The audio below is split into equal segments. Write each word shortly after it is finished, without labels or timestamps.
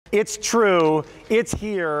It's true. It's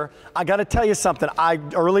here. I got to tell you something.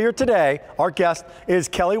 Earlier today, our guest is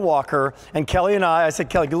Kelly Walker, and Kelly and I said,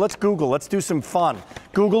 Kelly, let's Google. Let's do some fun.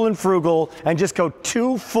 Google and frugal, and just go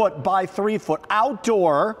 2 foot by 3 foot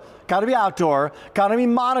outdoor. Got to be outdoor. Got to be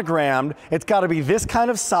monogrammed. It's got to be this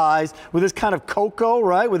kind of size with this kind of cocoa,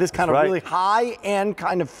 right? With this kind of really high-end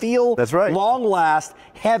kind of feel. That's right. Long last,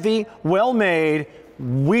 heavy, well made.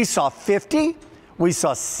 We saw 50. We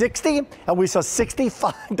saw 60, and we saw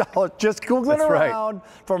 $65 just Googling around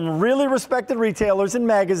from really respected retailers and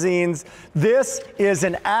magazines. This is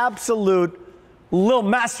an absolute little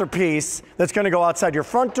masterpiece that's going to go outside your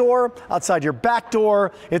front door, outside your back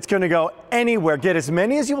door. It's going to go anywhere. Get as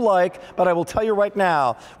many as you like, but I will tell you right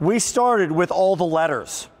now, we started with all the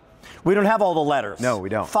letters. We don't have all the letters. No, we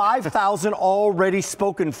don't. 5,000 already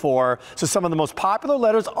spoken for. So some of the most popular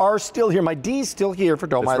letters are still here. My D's still here for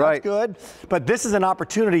Doormat. That's good. But this is an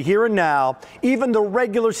opportunity here and now. Even the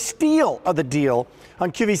regular steal of the deal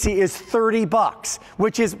on QVC is $30,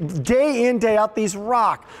 which is day in, day out, these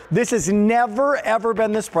rock. This has never, ever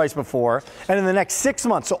been this price before. And in the next 6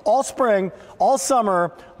 months, so all spring, all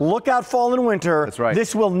summer, look out fall and winter. That's right.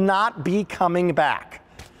 This will not be coming back.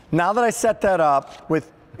 Now that I set that up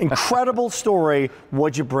with incredible story,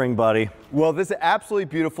 what'd you bring, buddy? Well, this is absolutely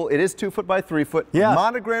beautiful. It is 2 foot by 3 foot. Yeah.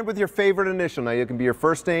 Monogrammed with your favorite initial. Now, it can be your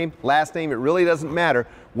first name, last name. It really doesn't matter.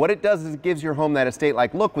 What it does is it gives your home that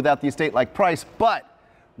estate-like look without the estate-like price. But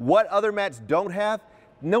what other mats don't have,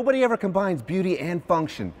 nobody ever combines beauty and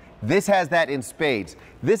function. This has that in spades.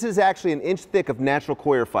 This is actually 1 inch thick of natural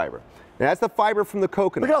coir fiber. Now, that's the fiber from the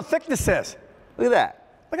coconut. Look at how thick this is. Look at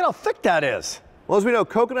that. Look at how thick that is. Well, as we know,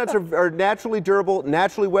 coconuts are naturally durable,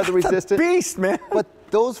 naturally weather resistant. That's a beast, man. But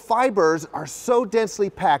those fibers are so densely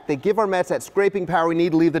packed, they give our mats that scraping power we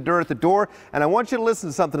need to leave the dirt at the door. And I want you to listen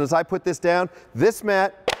to something as I put this down. This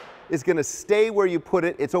mat is going to stay where you put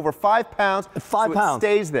it. It's over 5 pounds. 5 pounds. It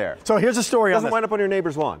stays there. So here's a story on this. Doesn't wind up on your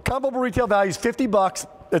neighbor's lawn. Comparable retail value is $50.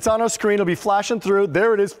 It's on our screen. It'll be flashing through.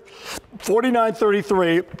 There it is,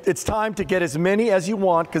 $49.33. It's time to get as many as you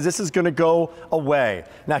want because this is going to go away.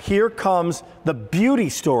 Now here comes the beauty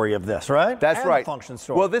story of this, right? That's right. The function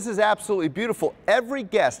story. Well, this is absolutely beautiful. Every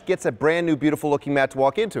guest gets a brand new, beautiful looking mat to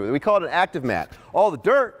walk into. We call it an active mat. All the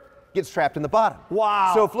dirt gets trapped in the bottom.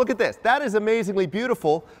 Wow. So look at this. That is amazingly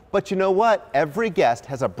beautiful. But you know what? Every guest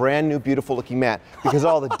has a brand new, beautiful looking mat because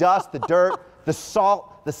all the dust, the dirt, the salt,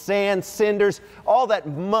 the sand, cinders, all that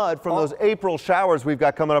mud from those April showers we've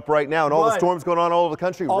got coming up right now, and all the storms going on all over the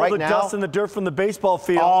country right now. All the dust and the dirt from the baseball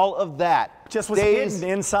field. All of that just was hidden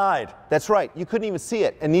inside. That's right. You couldn't even see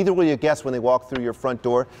it, and neither will your guests when they walk through your front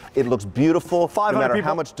door. It looks beautiful, no matter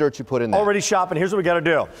how much dirt you put in there. Already shopping. Here's what we got to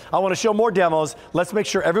do. I want to show more demos. Let's make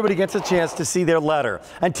sure everybody gets a chance to see their letter.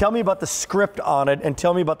 And tell me about the script on it, and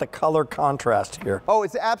tell me about the color contrast here. Oh,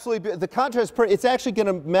 it's absolutely, the contrast, it's actually going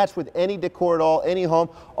to match with any decor at all, any home.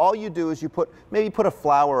 All you do is you maybe put a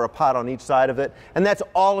flower or a pot on each side of it, and that's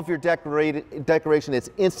all of your decoration. It's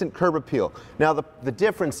instant curb appeal. Now, the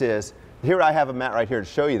difference is, here I have a mat right here to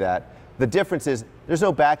show you that. The difference is there's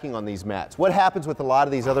no backing on these mats. What happens with a lot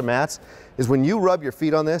of these other mats is when you rub your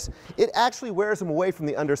feet on this, it actually wears them away from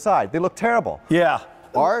the underside. They look terrible. Yeah.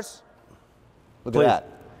 Ours, look at that.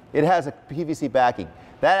 It has a PVC backing.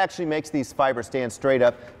 That actually makes these fibers stand straight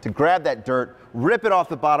up to grab that dirt, rip it off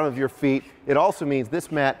the bottom of your feet. It also means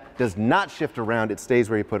this mat does not shift around. It stays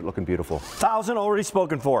where you put it, looking beautiful. 1,000 already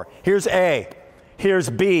spoken for. Here's A.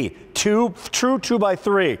 Here's B, true 2 by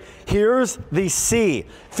 3. Here's the C.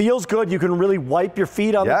 Feels good. You can really wipe your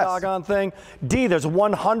feet on the doggone thing. D, there's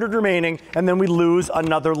 100 remaining, and then we lose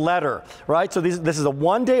another letter, right? So this is a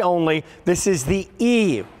 1 day only. This is the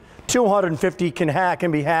E. 250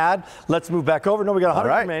 can be had. Let's move back over. No, we got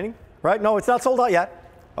 100 remaining, right? No, it's not sold out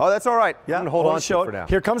yet. Oh, that's all right. Yeah, I'm gonna hold on to it for now.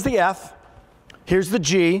 Here comes the F. Here's the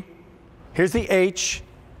G. Here's the H,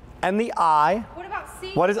 and the I. What about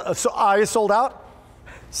C? What is it? So I is sold out.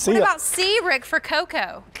 What about C, Rick, for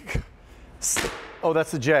Coco? Oh,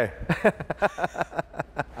 that's the J.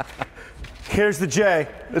 Here's the J.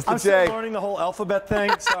 It's the I'm J. still learning the whole alphabet thing.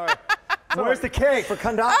 Sorry. Where's the K for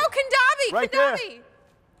Kandabi? Oh, Kandabi, right Kandabi. There.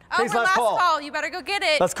 Oh, K's for last call. call. You better go get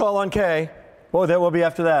it. Let's call on K. What will be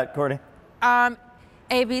after that, Courtney? A,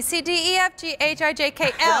 B, C, D, E, F, G, H, I, J, K,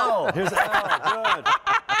 L. L. Here's L. Good.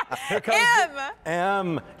 Here comes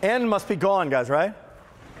M. N must be gone, guys, right?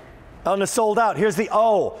 Oh, and it's sold out. Here's the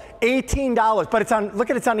O, $18, but it's on, look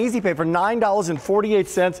at it's on Easy Pay for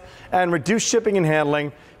 $9.48 and reduced shipping and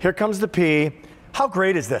handling. Here comes the P. How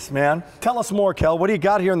great is this, man? Tell us more, Kel. What do you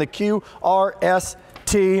got here in the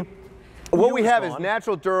QRST? What we have is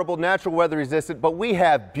natural, durable, natural weather resistant, but we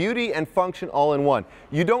have beauty and function all in one.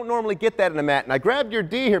 You don't normally get that in a mat. And I grabbed your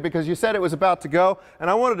D here because you said it was about to go, and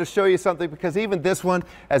I wanted to show you something because even this one,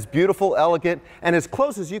 as beautiful, elegant, and as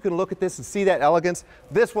close as you can look at this and see that elegance,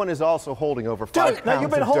 this one is also holding over 5 pounds. Now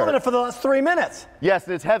you've been holding it for the last 3 minutes. Yes,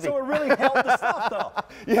 it's heavy. So it really held the stuff, though.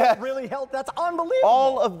 Yeah. It really held. That's unbelievable.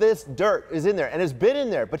 All of this dirt is in there and has been in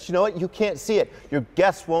there, but you know what? You can't see it. Your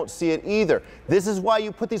guests won't see it either. This is why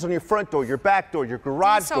you put these on your front door, your back door, your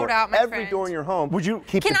garage door, every door in your home. Would you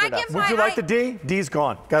keep the dirt out? Would you like the D? D's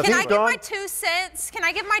gone. Can I give my 2 cents? Can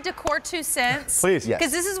I give my decor 2 cents? Please. Yes.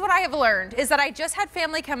 Because this is what I have learned, is that I just had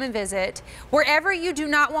family come and visit. Wherever you do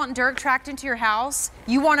not want dirt tracked into your house,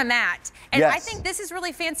 you want a mat. And I think this is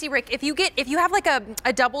really fancy, Rick. If you have like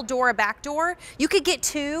a double door, a back door, you could get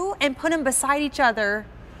 2 and put them beside each other.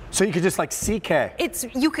 So you could just like CK.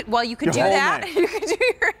 You could do that. You could do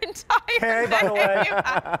your entire K, by the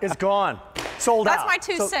way, is gone. Sold out. That's my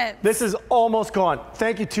 2 cents. This is almost gone.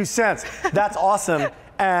 Thank you, 2 cents. That's awesome.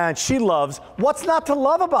 And she loves. What's not to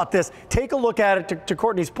love about this? Take a look at it, to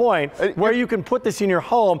Courtney's point, where you can put this in your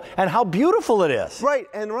home and how beautiful it is. Right,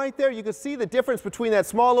 and right there you can see the difference between that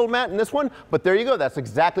small little mat and this one, but there you go. That's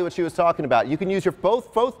exactly what she was talking about. You can use your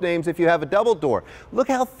both names if you have a double door. Look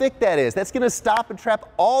how thick that is. That's going to stop and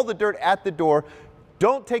trap all the dirt at the door.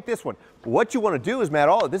 Don't take this one. What you want to do is,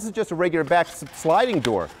 Matt, this is just a regular back sliding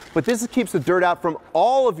door, but this keeps the dirt out from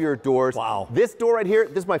all of your doors. Wow. This door right here,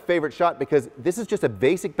 this is my favorite shot because this is just a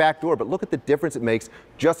basic back door, but look at the difference it makes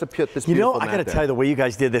just to put this beautiful mat I got to there. tell you, the way you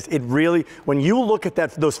guys did this, it really, when you look at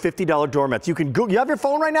those $50 doormats, you can Google, you have your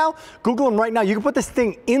phone right now? Google them right now. You can put this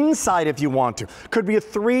thing inside if you want to. Could be a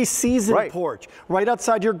 3-season porch right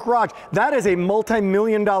outside your garage. That is a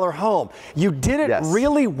multi-million-dollar home. You did it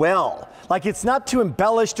really well. Like, it's not too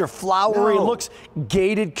embellished or flowery. No. It looks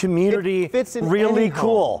gated community. It fits in really any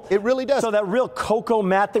cool. home. It really does. So that real cocoa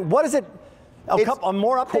mat thing. What is it?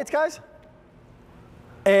 More updates, guys?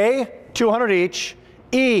 A, 200 each.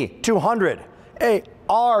 E, 200. A,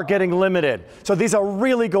 are getting limited. So these are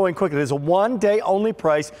really going quickly. There's a 1-day only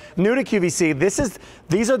price. New to QVC.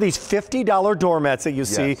 These are these $50 doormats that you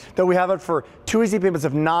see that we have it for 2 easy payments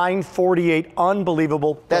of $9.48.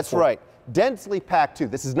 Unbelievable. That's right. Densely packed too.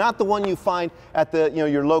 This is not the one you find at the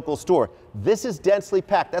your local store. This is densely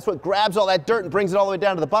packed. That's what grabs all that dirt and brings it all the way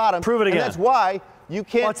down to the bottom. Prove it again. And that's why you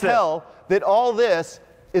can't tell that all this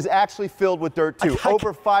is actually filled with dirt too.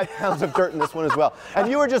 Over 5 pounds of dirt in this one as well. And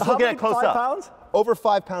you were just looking at close up. 5 pounds? Over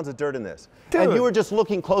 5 pounds of dirt in this. Dude. And you were just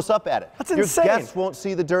looking close up at it. That's insane. Your guests won't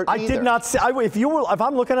see the dirt either. I did not see. If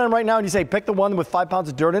I'm looking at them right now and you say pick the one with 5 pounds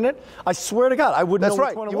of dirt in it, I swear to God, I wouldn't know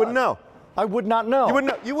which one it was. You wouldn't know. I would not know.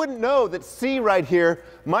 You wouldn't know that C right here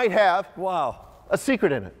might have a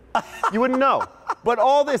secret in it. You wouldn't know. But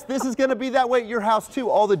all this is going to be that way at your house too.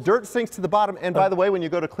 All the dirt sinks to the bottom. And by the way, when you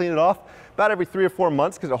go to clean it off, about every 3 or 4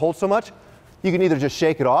 months, because it holds so much, you can either just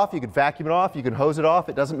shake it off, you can vacuum it off, you can hose it off.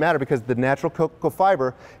 It doesn't matter because the natural cocoa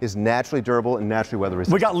fiber is naturally durable and naturally weather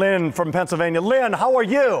resistant. We got Lynn from Pennsylvania. Lynn, how are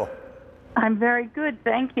you? I'm very good,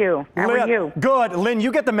 thank you. How Lynn, are you? Good. Lynn,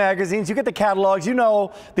 you get the magazines, you get the catalogs. You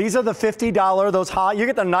know, these are the $50, those high. You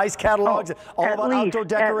get the nice catalogs, all about outdoor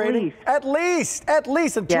decorating. At least. And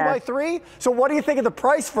 2x3. So what do you think of the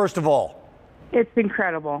price, first of all? It's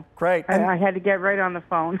incredible. Great. I had to get right on the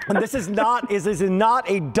phone. And this is not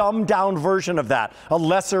a dumbed down version of that. A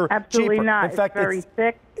lesser, Absolutely cheaper. not. In fact, it's very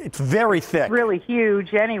thick. It's very thick. It's really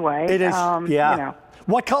huge anyway. It is. You know.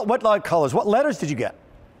 What colors? What letters did you get?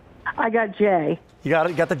 I got J. You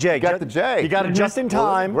got the J. You got the J. You got it just in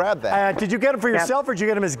time. Well, grab that. Did you get them for yourself or did you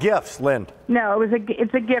get them as gifts, Lynn? No,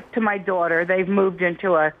 it's a gift to my daughter. They've moved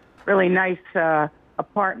into a really nice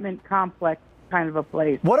apartment complex kind of a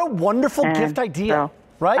place. What a wonderful gift idea,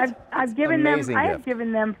 right? I've given them. I have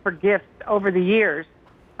given them for gifts over the years.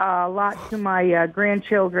 A lot to my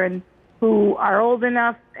grandchildren who are old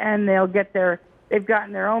enough and they've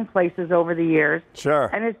gotten their own places over the years. Sure.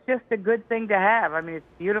 And it's just a good thing to have. I mean, it's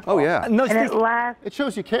beautiful. Oh, yeah. And it lasts it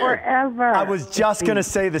shows you care. forever. I was just going to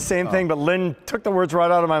say the same thing, but Lynn took the words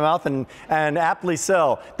right out of my mouth, and aptly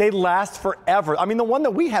so. They last forever. I mean, the one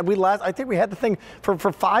that we had, I think we had the thing for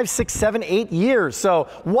 5, 6, 7, 8 years. So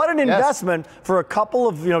what an investment for a couple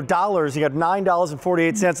of dollars. You got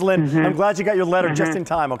 $9.48. Lynn, I'm glad you got your letter just in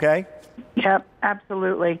time, okay? Yep,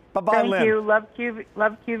 absolutely. Bye-bye, Lynn. Thank you.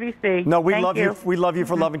 Love QVC. No, we love you. We love you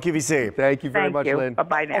for loving QVC. Thank you very much, Lynn.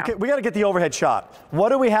 Bye-bye now. Okay, we got to get the overhead shot. What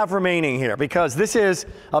do we have remaining here? Because this is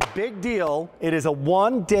a big deal. It is a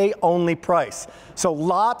 1-day only price. So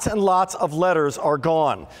lots and lots of letters are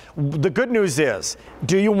gone. The good news is,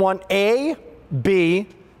 do you want A, B,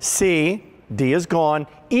 C, D is gone.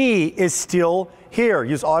 E is still here.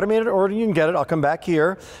 Use automated order, you can get it. I'll come back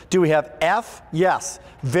here. Do we have F? Yes.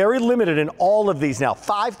 Very limited in all of these now.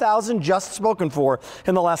 5,000 just spoken for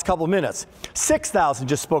in the last couple of minutes. 6,000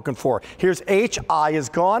 just spoken for. Here's H, I is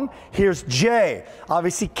gone. Here's J.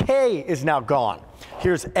 Obviously K is now gone.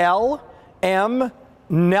 Here's L, M,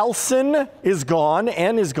 Nelson is gone,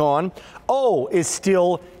 N is gone. O is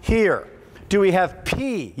still here. Do we have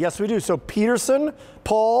P? Yes, we do. So Peterson,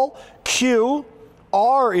 Paul, Q,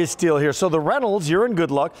 R is still here. So the Reynolds, you're in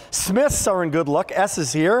good luck. Smiths are in good luck. S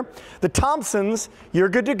is here. The Thompsons, you're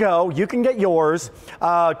good to go. You can get yours.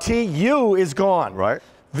 T, U is gone. Right.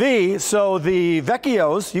 V, so the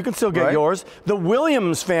Vecchios, you can still get yours. The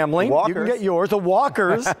Williams family, you can get yours. The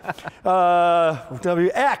Walkers, W,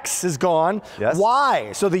 X is gone. Yes.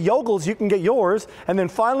 Y, so the Yogels, you can get yours. And then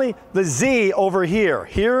finally, the Z over here.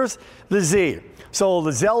 Here's the Z. So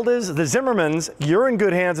the Zeldas, the Zimmermans, you're in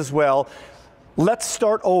good hands as well. Let's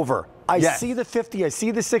start over. I see the 50, I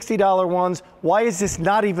see the $60 ones. Why is this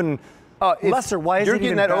not even lesser? Why is it even better? You're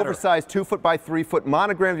getting that oversized 2 foot by 3 foot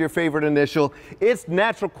monogram of your favorite initial. It's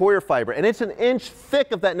natural coir fiber, and it's an inch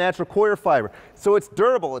thick of that natural coir fiber. So it's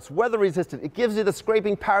durable, it's weather resistant. It gives you the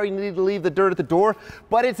scraping power you need to leave the dirt at the door,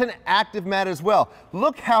 but it's an active mat as well.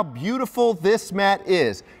 Look how beautiful this mat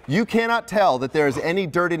is. You cannot tell that there is any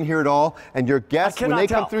dirt in here at all, and your guests, when they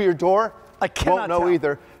come through your door, won't know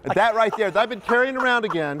either. That right there, that I've been carrying around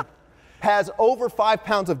again, has over 5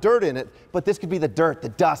 pounds of dirt in it, but this could be the dirt, the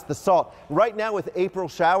dust, the salt. Right now with April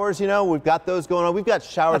showers, you know, we've got those going on. We've got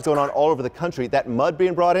showers going on all over the country. That mud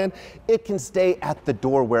being brought in, it can stay at the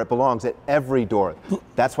door where it belongs, at every door.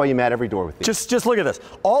 That's why you mat every door with these. Just look at this.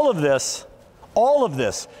 All of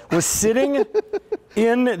this was sitting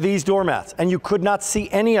in these doormats, and you could not see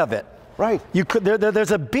any of it. Right. You could.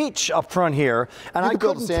 There's a beach up front here, and I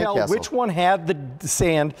couldn't tell which one had the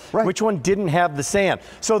sand, which one didn't have the sand.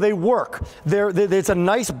 So they work. There's a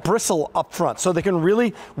nice bristle up front, so they can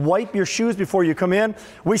really wipe your shoes before you come in.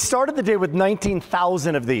 We started the day with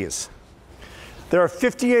 19,000 of these. There are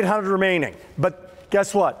 5,800 remaining, but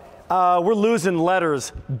guess what? We're losing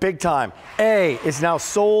letters big time. A is now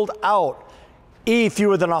sold out. E,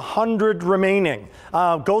 fewer than 100 remaining.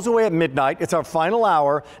 Goes away at midnight. It's our final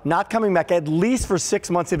hour, not coming back at least for 6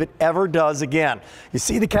 months if it ever does again. You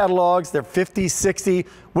see the catalogs, they're 50, 60.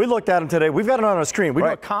 We looked at them today. We've got it on our screen. We do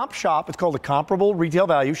a comp shop. It's called a comparable retail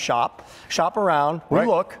value shop. Shop around, we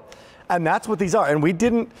look, and that's what these are. And we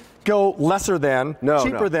didn't go lesser than,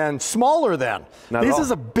 cheaper than, smaller than. This is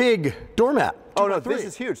a big doormat. Oh no, this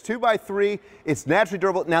is huge. 2 by 3. It's naturally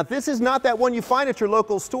durable. Now this is not that one you find at your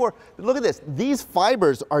local store. But look at this. These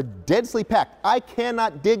fibers are densely packed. I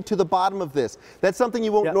cannot dig to the bottom of this. That's something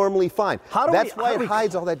you won't normally find. That's why it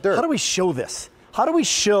hides all that dirt. How do we show this? How do we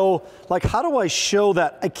show, like, how do I show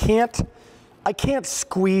that I can't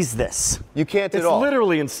squeeze this? You can't at all. It's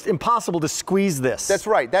literally impossible to squeeze this. That's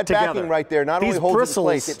right. That backing right there not only holds it in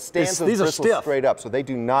place, it stands those bristles straight up, so they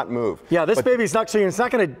do not move. Yeah, this baby's not. So it's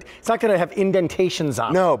not gonna have indentations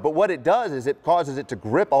on it. No, but what it does is it causes it to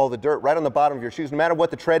grip all the dirt right on the bottom of your shoes, no matter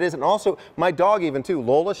what the tread is. And also, my dog even too,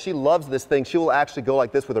 Lola, she loves this thing. She will actually go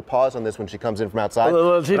like this with her paws on this when she comes in from outside.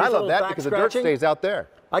 And I love that because the dirt stays out there.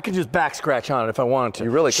 I could just back scratch on it if I wanted to. You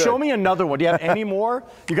really could. Show me another one. Do you have any more?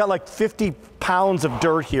 You got like 50 pounds of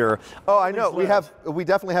dirt here. Oh, I know. We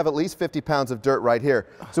definitely have at least 50 pounds of dirt right here.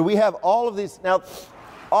 So we have all of these. Now,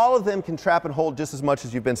 all of them can trap and hold just as much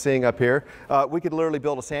as you've been seeing up here. We could literally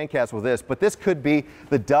build a sandcastle with this, but this could be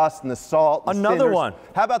the dust and the salt. Another one.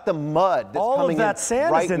 How about the mud that's coming in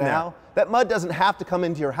sand right is in now? there. That mud doesn't have to come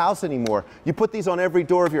into your house anymore. You put these on every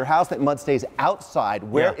door of your house, that mud stays outside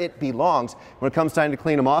where it belongs. When it comes time to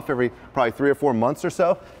clean them off every probably 3 or 4 months or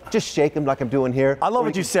so, just shake them like I'm doing here. I love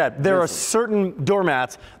what you said. There are certain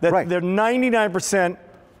doormats that they're 99%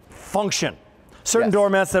 function. Certain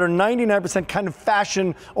doormats that are 99% kind of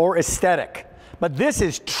fashion or aesthetic. But this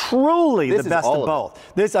is truly the best of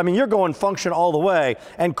both. This, I mean, you're going function all the way,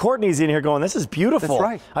 and Courtney's in here going, this is beautiful. That's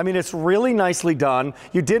right. I mean, it's really nicely done.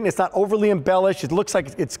 It's not overly embellished. It looks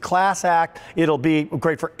like it's class act. It'll be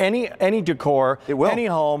great for any decor, any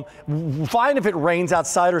home. Fine if it rains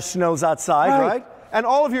outside or snows outside, right? And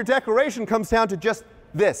all of your decoration comes down to just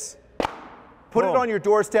this. Put it on your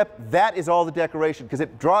doorstep. That is all the decoration, because it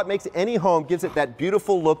makes any home, gives it that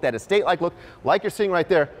beautiful look, that estate-like look, like you're seeing right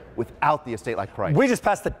there, without the estate-like price. We just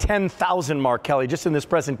passed the 10,000 mark, Kelly, just in this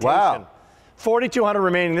presentation. Wow. 4,200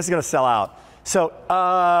 remaining. This is going to sell out. So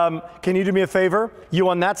can you do me a favor? You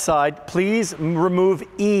on that side, please remove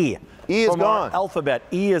E. E is from gone. Our alphabet.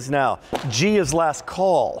 E is now. G is last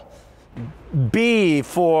call. B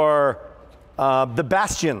for the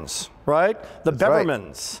Bastions, right? The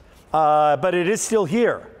Bevermans. but it is still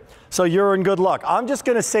here. So you're in good luck. I'm just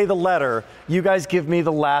going to say the letter. You guys give me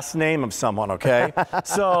the last name of someone, okay?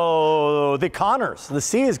 So the Connors, the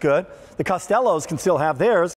C is good. The Costellos can still have theirs.